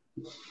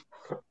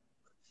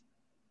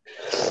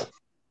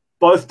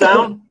 Both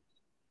down?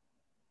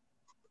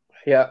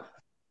 Yeah.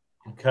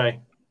 Okay.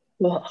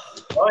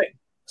 Right.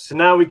 So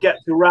now we get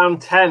to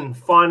round 10,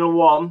 final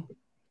one.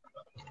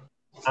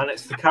 And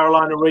it's the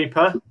Carolina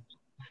Reaper.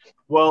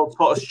 World's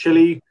hottest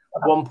chili,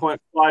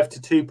 1.5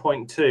 to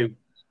 2.2.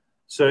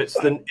 So it's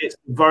the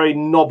very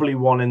knobbly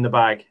one in the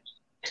bag.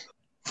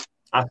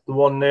 That's the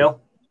one,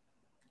 Neil.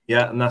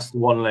 Yeah, and that's the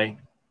one, Lee.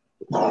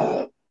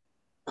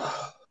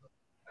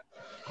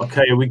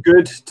 Okay, are we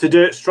good to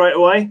do it straight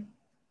away?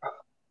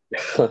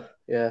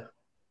 Yeah.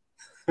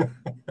 All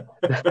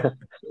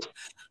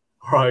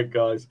right,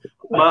 guys.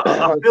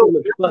 I feel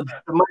they're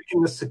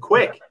making this so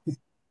quick.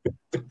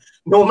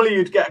 Normally,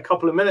 you'd get a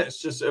couple of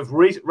minutes just of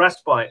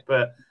respite,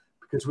 but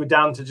because we're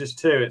down to just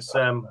 2, it's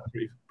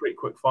pretty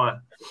quick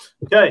fire.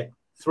 Okay,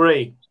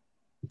 3,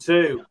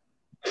 2,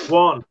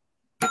 1.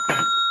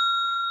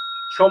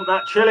 Chomp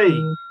that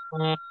chili.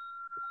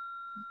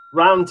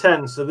 Round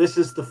 10. So this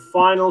is the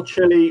final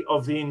chili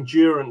of the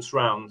endurance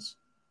rounds.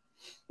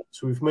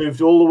 So we've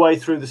moved all the way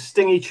through the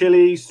stingy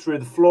chilies, through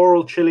the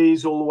floral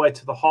chilies, all the way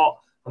to the hot,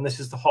 and this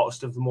is the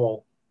hottest of them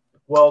all.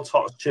 World's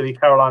hottest chili,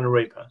 Carolina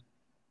Reaper.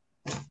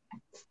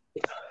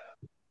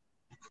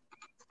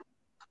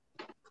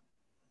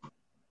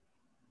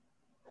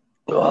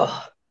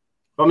 Oh.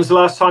 When was the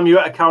last time you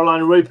ate a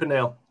Carolina Reaper,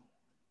 Neil?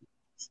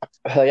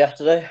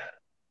 Yesterday.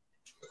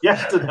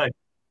 Yesterday.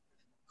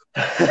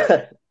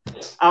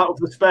 Out of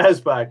the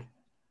spares bag.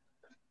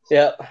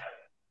 Yeah.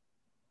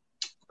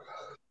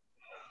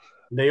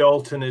 Lee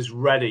Alton is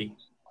ready.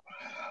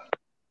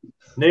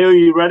 Neil, are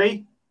you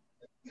ready?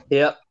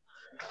 Yeah.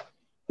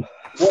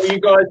 What are you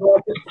guys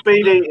like at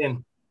speed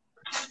eating?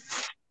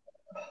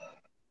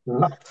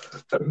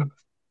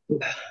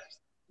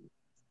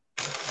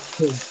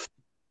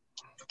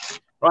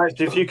 Right,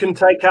 so if you can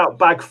take out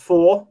bag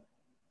 4.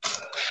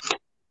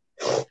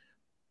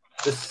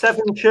 There's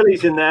 7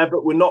 chilies in there,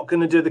 but we're not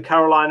going to do the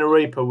Carolina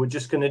Reaper. We're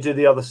just going to do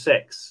the other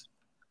 6.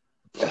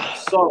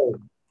 So,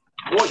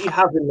 what you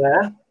have in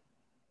there,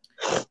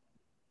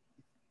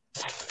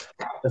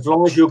 as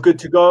long as you're good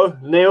to go.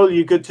 Neil,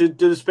 you good to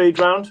do the speed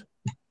round?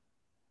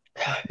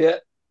 Yeah.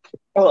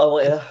 Oh,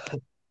 yeah.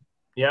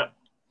 Yeah.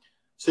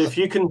 So if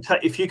you can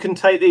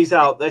take these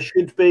out, there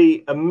should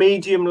be a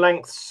medium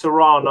length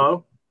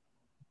Serrano.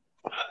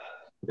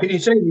 Can you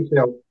see me,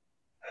 Phil?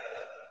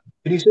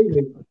 Can you see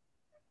me?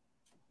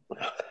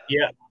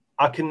 Yeah,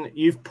 I can.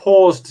 You've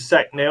paused a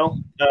sec, Neil.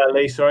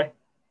 Lee, sorry.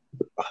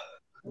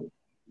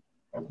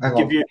 I'll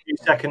give you a few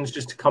seconds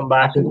just to come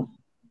back.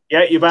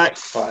 Yeah, you're back.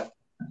 Right.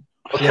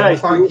 Okay. Yeah,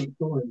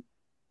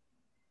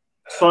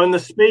 so in the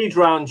speed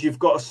round, you've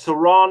got a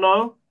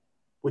Serrano,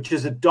 which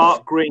is a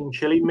dark green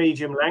chili,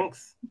 medium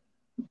length.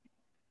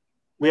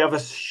 We have a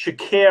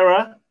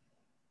Shakira.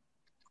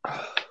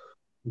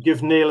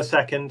 Give Neil a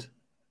second.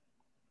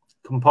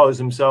 Compose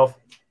himself.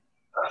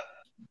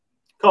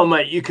 Come on,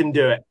 mate, you can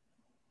do it.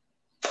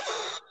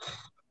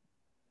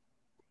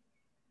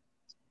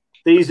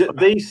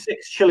 These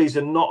 6 chilies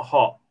are not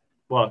hot.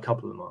 Well, a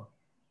couple of them are.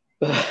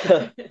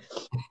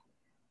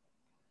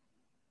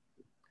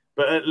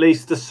 But at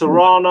least the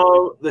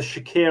Serrano, the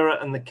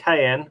Shakira, and the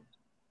Cayenne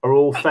are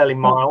all fairly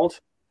mild.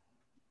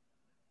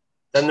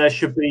 Then there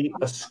should be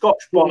a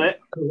Scotch bonnet,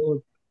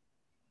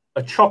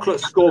 a chocolate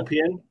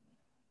scorpion.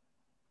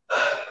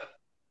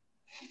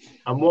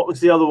 And what was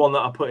the other one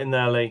that I put in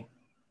there, Lee?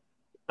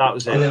 That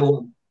was it.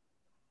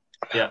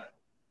 Yeah.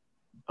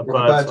 A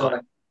bird's eye.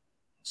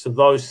 So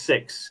those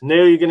 6.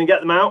 Neil, you're going to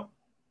get them out?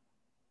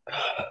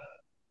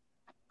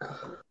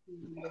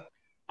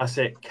 That's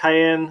it.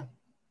 Cayenne,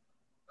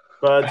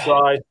 bird's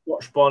eye,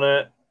 Scotch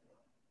bonnet,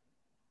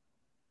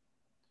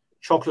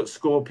 chocolate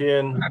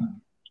scorpion,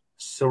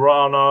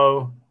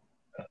 Serrano.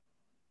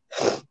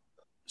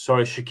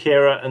 Sorry,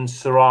 Shakira and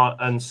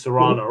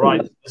Serrano.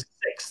 Right, there's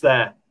 6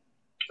 there.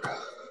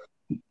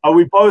 Are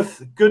we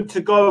both good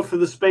to go for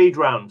the speed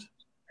round?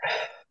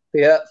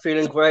 Yeah,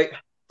 feeling great.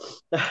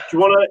 Do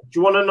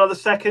you want another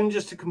second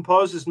just to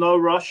compose? There's no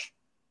rush.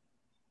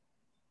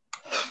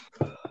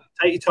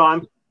 Take your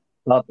time.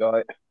 That's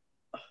right.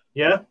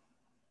 Yeah?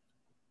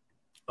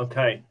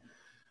 Okay.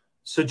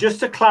 So just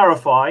to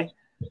clarify,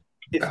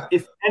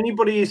 if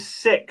anybody is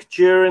sick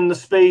during the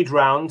speed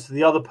round,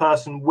 the other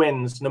person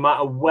wins no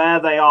matter where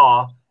they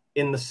are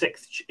in the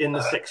 6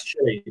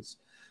 chilies.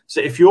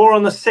 So if you're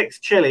on the 6th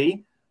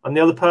chili and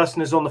the other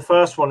person is on the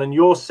first one and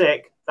you're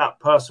sick, that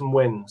person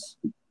wins.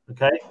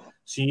 Okay?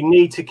 So you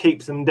need to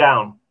keep them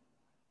down.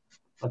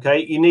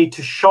 Okay? You need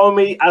to show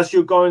me, as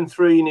you're going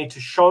through, you need to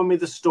show me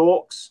the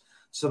stalks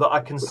so that I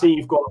can see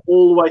you've got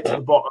all the way to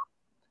the bottom.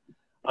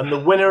 And the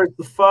winner is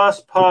the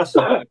first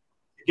person to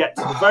get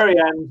to the very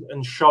end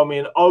and show me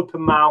an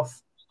open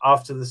mouth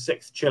after the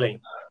 6th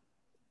chili.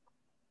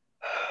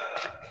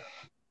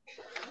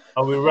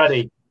 Are we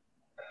ready?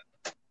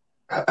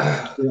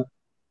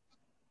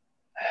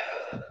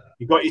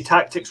 You got your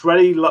tactics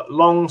ready?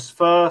 Longs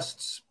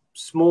first,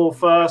 small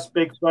first,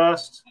 big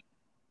first?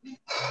 You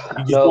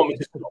just want me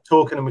to stop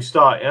talking and we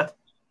start, yeah?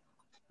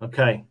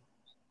 Okay.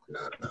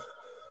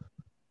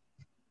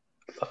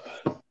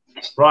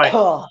 Right.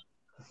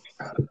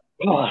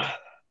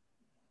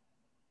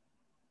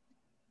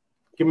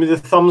 Give me the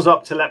thumbs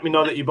up to let me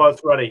know that you're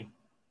both ready.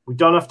 We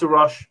don't have to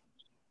rush.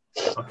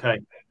 Okay.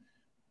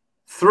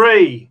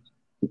 3,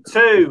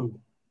 2,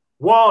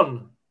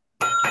 1.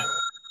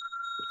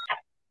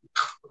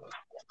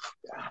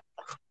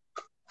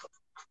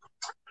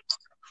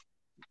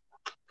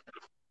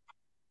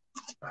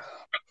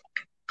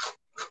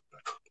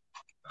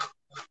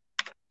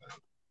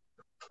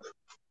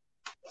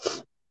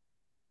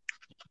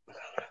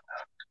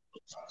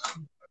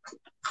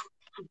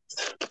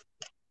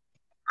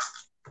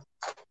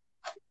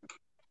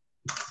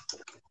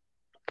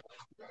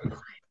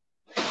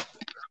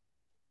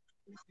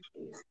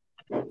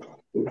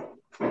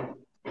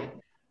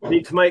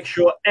 Need to make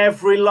sure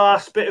every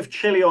last bit of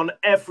chili on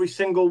every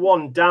single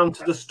one, down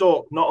to the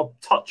stalk, not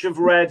a touch of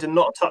red and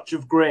not a touch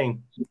of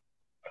green.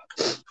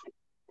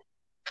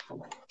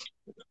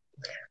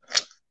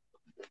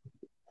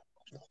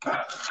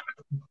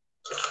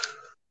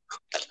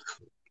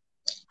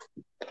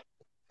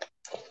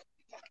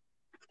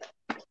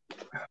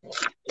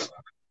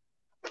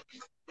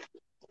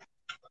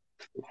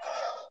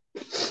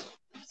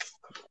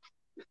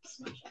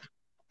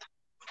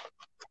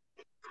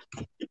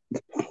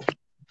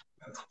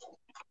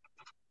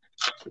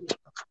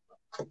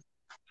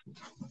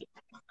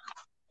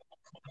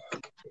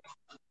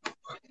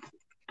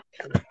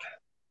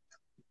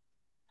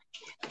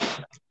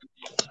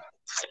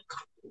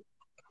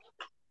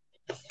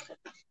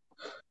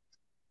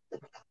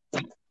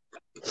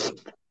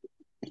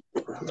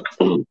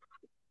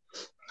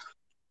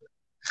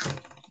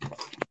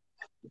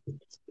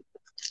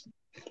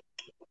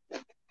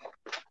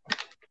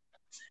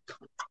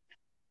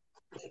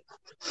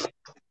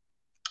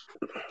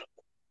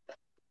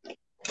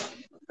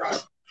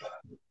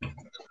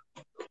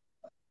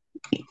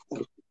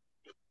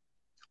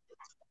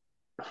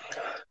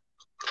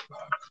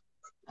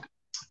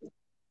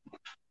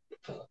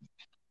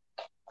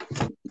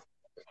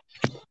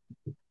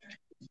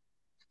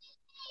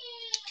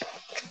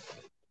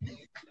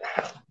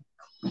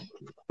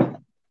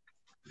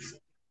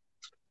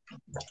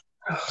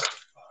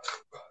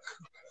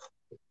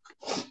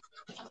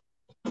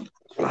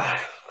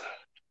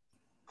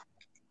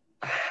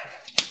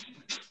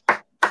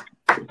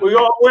 We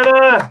got a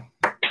winner.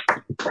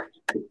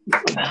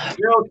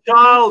 Neil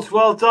Childs,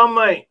 well done,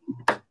 mate.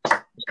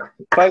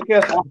 Thank you.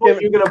 I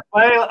thought you were gonna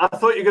bail. I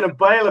thought you were gonna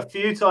bail a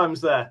few times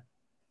there.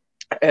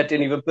 It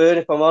didn't even burn,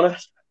 if I'm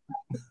honest.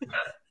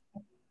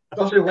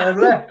 That's it,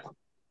 one left.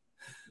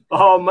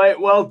 Oh, mate,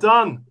 well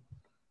done.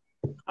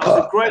 That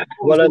was a great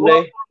performance.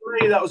 Well done,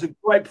 Lee. That was a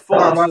great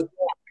performance.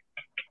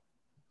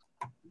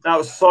 That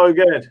was so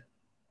good.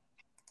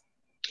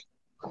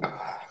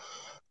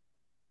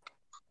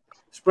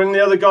 Let's bring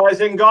the other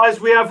guys in. Guys,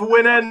 we have a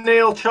winner.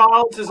 Neil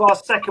Childs is our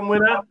second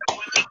winner.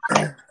 You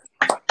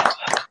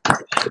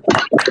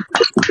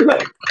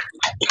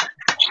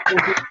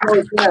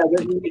had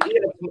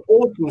some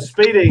awesome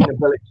speed eating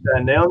ability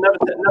there, Neil. Never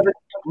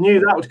knew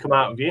that would come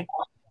out of you.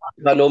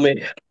 I know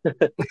me. I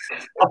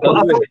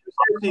thought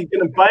you were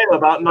going to bail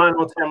about 9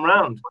 or 10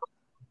 rounds.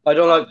 I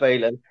don't like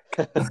bailing.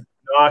 No,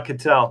 I could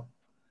tell.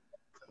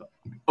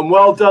 And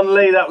well done,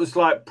 Lee. That was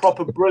like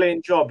proper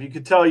brilliant job. You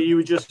could tell you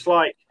were just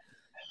like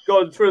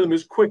going through them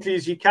as quickly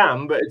as you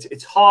can, but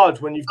it's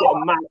hard when you've got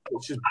a map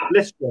which is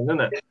blistering,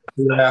 isn't it?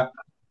 Yeah.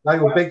 They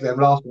were big, them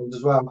last ones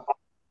as well.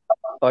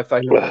 I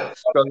find it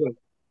struggling.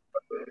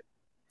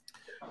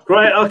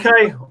 Great.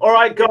 Okay. All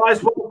right,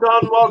 guys. Well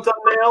done. Well done,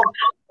 Neil.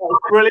 That was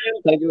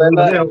brilliant. Thank you very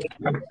much.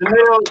 So,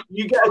 Neil,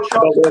 you get a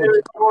chance to do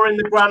it. You're in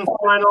the grand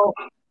final.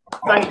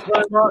 Thanks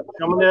very much.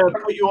 I'm going to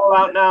put you all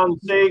out now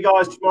and see you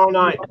guys tomorrow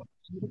night.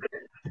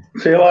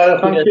 See you later.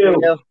 Thank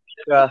you.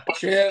 Yeah.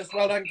 Cheers.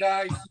 Well done,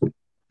 guys.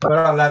 Well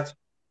done, lads.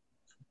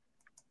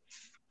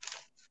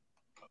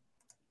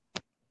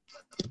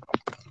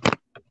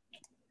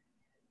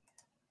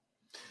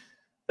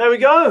 There we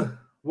go.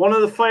 One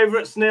of the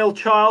favourites, Neil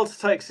Childs,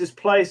 takes his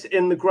place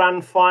in the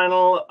grand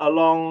final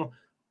along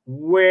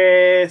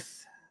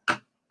with...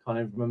 Can't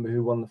even remember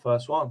who won the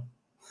first one.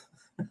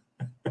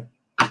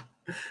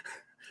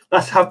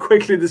 That's how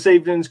quickly this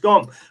evening's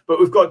gone. But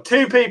we've got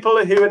two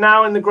people who are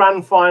now in the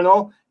grand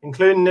final,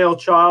 including Neil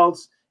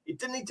Childs.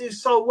 Didn't he do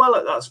so well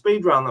at that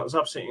speed round? That was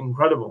absolutely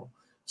incredible.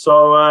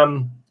 So,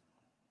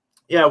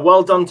 yeah,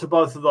 well done to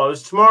both of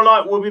those. Tomorrow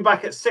night, we'll be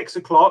back at 6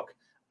 o'clock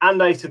and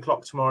 8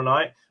 o'clock tomorrow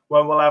night,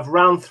 when we'll have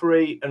round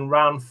 3 and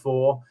round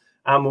 4,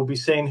 and we'll be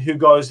seeing who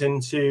goes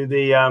into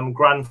the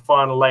grand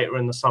final later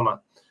in the summer.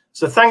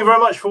 So thank you very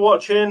much for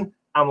watching,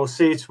 and we'll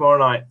see you tomorrow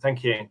night.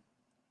 Thank you.